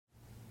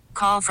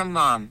Call from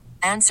mom.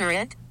 Answer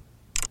it.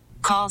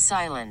 Call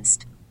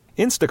silenced.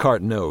 Instacart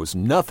knows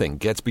nothing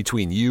gets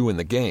between you and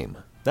the game.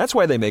 That's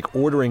why they make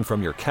ordering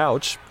from your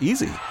couch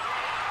easy.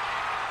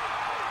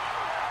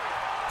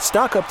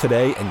 Stock up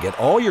today and get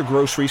all your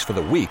groceries for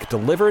the week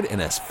delivered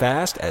in as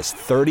fast as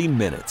 30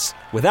 minutes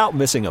without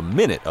missing a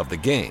minute of the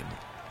game.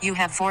 You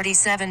have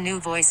 47 new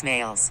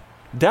voicemails.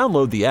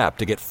 Download the app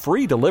to get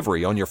free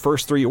delivery on your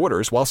first 3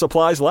 orders while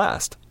supplies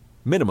last.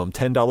 Minimum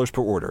 $10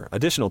 per order.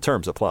 Additional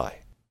terms apply.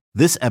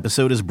 This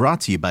episode is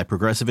brought to you by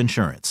Progressive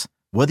Insurance.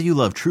 Whether you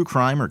love true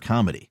crime or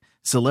comedy,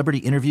 celebrity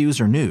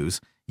interviews or news,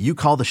 you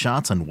call the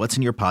shots on what's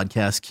in your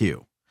podcast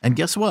queue. And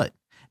guess what?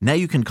 Now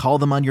you can call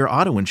them on your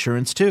auto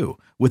insurance too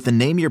with the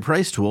Name Your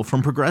Price tool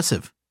from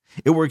Progressive.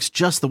 It works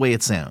just the way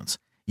it sounds.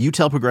 You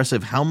tell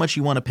Progressive how much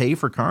you want to pay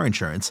for car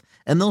insurance,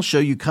 and they'll show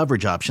you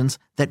coverage options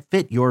that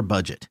fit your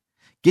budget.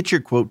 Get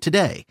your quote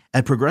today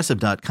at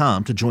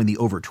Progressive.com to join the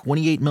over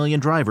 28 million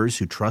drivers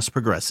who trust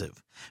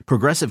Progressive.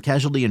 Progressive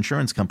Casualty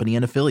Insurance Company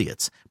and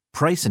Affiliates.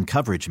 Price and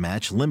coverage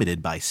match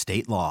limited by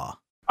state law.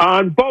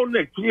 On Bo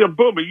Nix,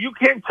 Boomer, you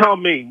can't tell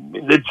me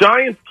the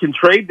Giants can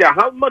trade down.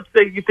 How much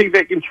do you think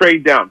they can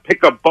trade down?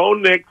 Pick up Bo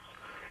Nix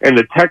and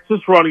the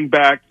Texas running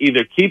back,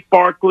 either keep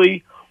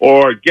Barkley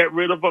or get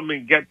rid of him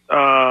and get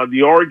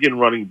the Oregon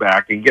running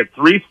back and get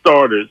 3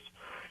 starters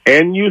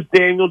and use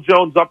Daniel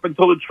Jones up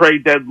until the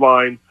trade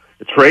deadline,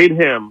 trade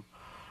him.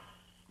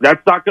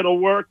 That's not going to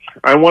work.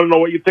 I want to know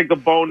what you think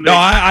of Bo Nix. No,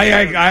 I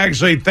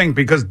actually think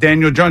because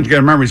Daniel Jones, you got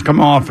to remember, he's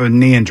coming off a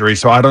knee injury,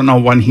 so I don't know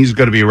when he's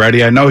going to be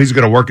ready. I know he's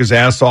going to work his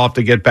ass off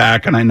to get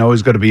back, and I know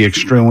he's going to be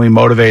extremely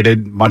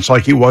motivated, much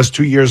like he was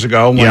 2 years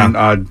ago when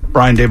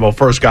Brian Daboll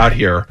first got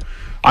here.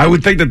 I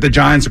would think that the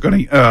Giants are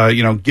going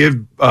to,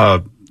 give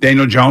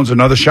Daniel Jones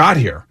another shot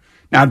here.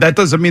 Now, that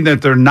doesn't mean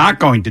that they're not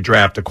going to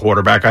draft a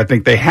quarterback. I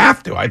think they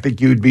have to. I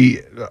think you'd be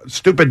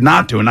stupid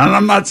not to. And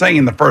I'm not saying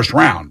in the first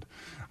round.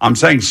 I'm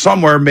saying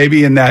somewhere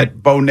maybe in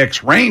that Bo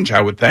Nix range,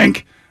 I would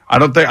think. I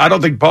don't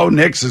think Bo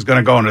Nix is going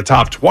to go in the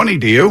top 20,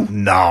 do you?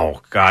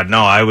 No, God,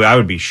 no. I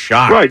would be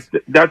shocked. Right.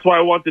 That's why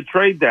I want the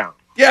trade down.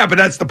 Yeah, but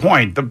that's the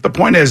point. The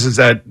point is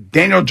that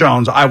Daniel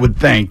Jones, I would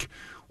think,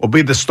 will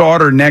be the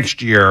starter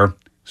next year,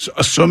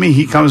 assuming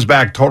he comes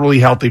back totally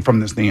healthy from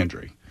this knee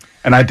injury.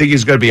 And I think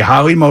he's going to be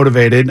highly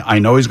motivated. I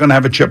know he's going to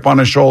have a chip on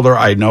his shoulder.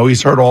 I know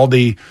he's heard all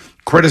the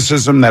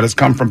criticism that has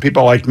come from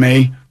people like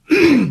me.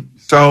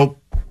 So,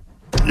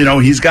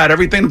 he's got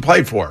everything to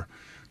play for,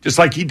 just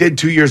like he did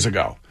 2 years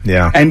ago.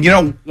 Yeah. And,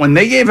 when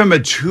they gave him a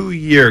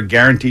 2-year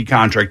guaranteed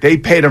contract, they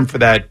paid him for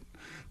that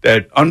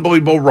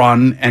unbelievable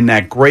run and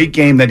that great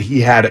game that he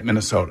had at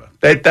Minnesota.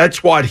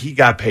 That's what he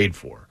got paid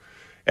for.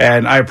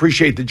 And I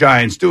appreciate the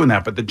Giants doing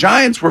that. But the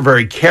Giants were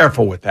very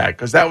careful with that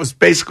because that was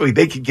basically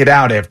they could get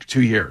out after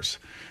 2 years.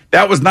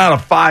 That was not a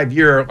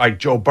 5-year like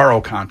Joe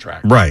Burrow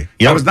contract. Right.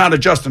 Yep. That was not a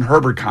Justin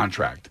Herbert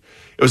contract.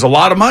 It was a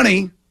lot of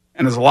money,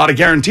 and there's a lot of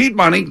guaranteed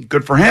money.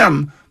 Good for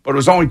him, but it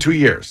was only 2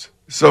 years.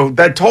 So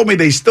that told me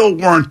they still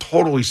weren't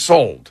totally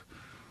sold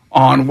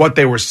on what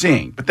they were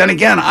seeing. But then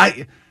again,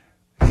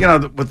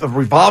 with the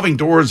revolving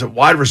doors at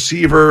wide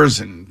receivers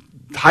and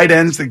tight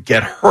ends that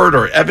get hurt,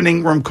 or Evan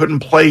Ingram couldn't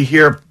play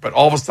here, but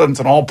all of a sudden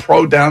it's an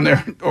all-pro down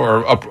there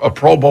or a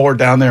Pro Bowler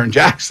down there in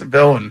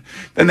Jacksonville, and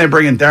then they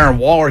bring in Darren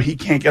Waller. He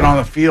can't get on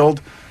the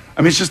field.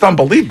 I mean, it's just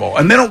unbelievable.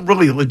 And they don't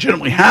really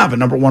legitimately have a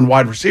number 1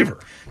 wide receiver.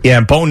 Yeah,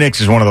 and Bo Nix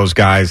is one of those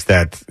guys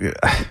that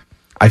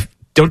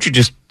don't you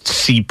just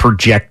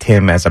project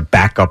him as a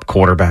backup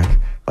quarterback?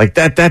 Like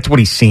that's what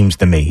he seems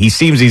to me. He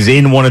seems he's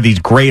in one of these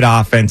great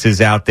offenses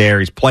out there.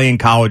 He's playing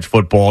college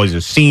football. He's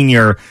a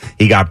senior.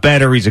 He got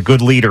better. He's a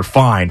good leader,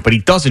 fine. But he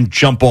doesn't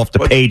jump off the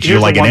page here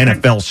like an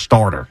NFL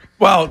starter.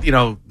 Well,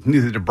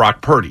 neither did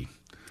Brock Purdy.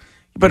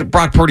 But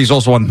Brock Purdy's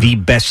also on the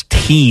best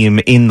team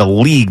in the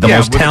league, the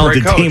most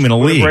talented team in the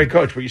league. A great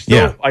coach, but you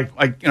still,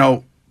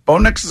 Bo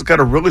Nix has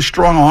got a really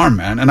strong arm,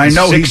 man. And I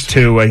know he's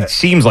 6'2". It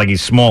seems like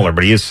he's smaller,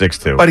 but he is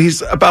 6'2". But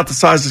he's about the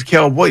size of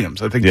Caleb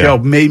Williams. I think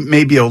Caleb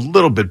may be a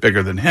little bit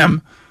bigger than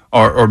him,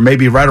 or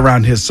maybe right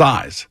around his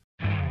size.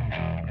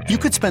 You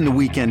could spend the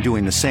weekend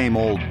doing the same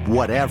old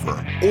whatever,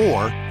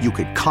 or you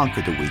could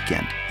conquer the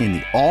weekend in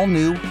the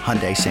all-new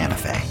Hyundai Santa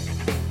Fe.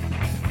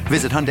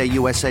 Visit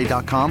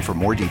HyundaiUSA.com for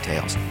more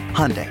details.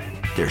 Hyundai,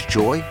 there's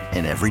joy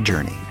in every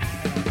journey.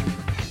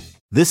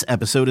 This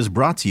episode is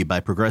brought to you by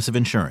Progressive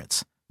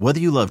Insurance. Whether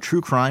you love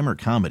true crime or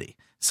comedy,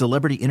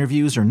 celebrity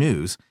interviews or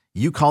news,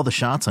 you call the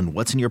shots on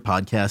what's in your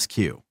podcast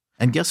queue.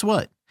 And guess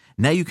what?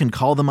 Now you can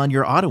call them on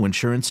your auto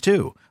insurance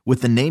too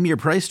with the Name Your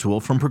Price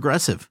tool from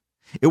Progressive.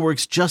 It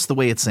works just the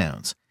way it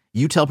sounds.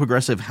 You tell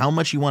Progressive how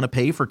much you want to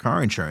pay for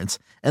car insurance,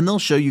 and they'll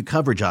show you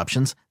coverage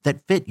options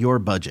that fit your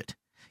budget.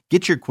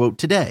 Get your quote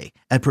today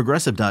at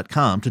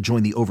Progressive.com to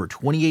join the over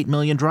 28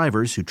 million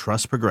drivers who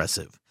trust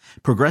Progressive.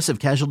 Progressive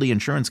Casualty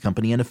Insurance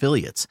Company and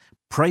Affiliates.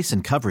 Price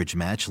and coverage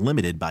match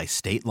limited by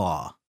state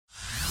law.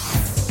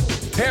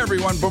 Hey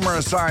everyone, Boomer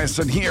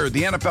Esiason here.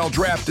 The NFL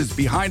draft is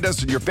behind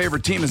us and your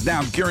favorite team is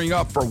now gearing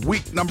up for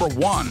week number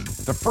 1.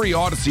 The free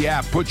Odyssey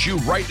app puts you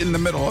right in the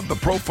middle of the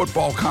pro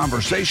football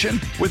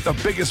conversation with the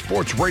biggest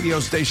sports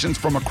radio stations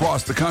from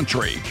across the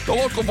country. The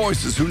local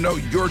voices who know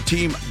your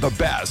team the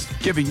best,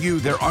 giving you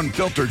their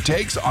unfiltered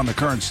takes on the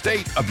current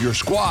state of your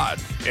squad.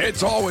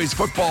 It's always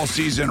football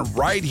season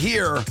right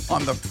here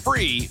on the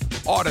free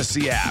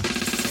Odyssey app.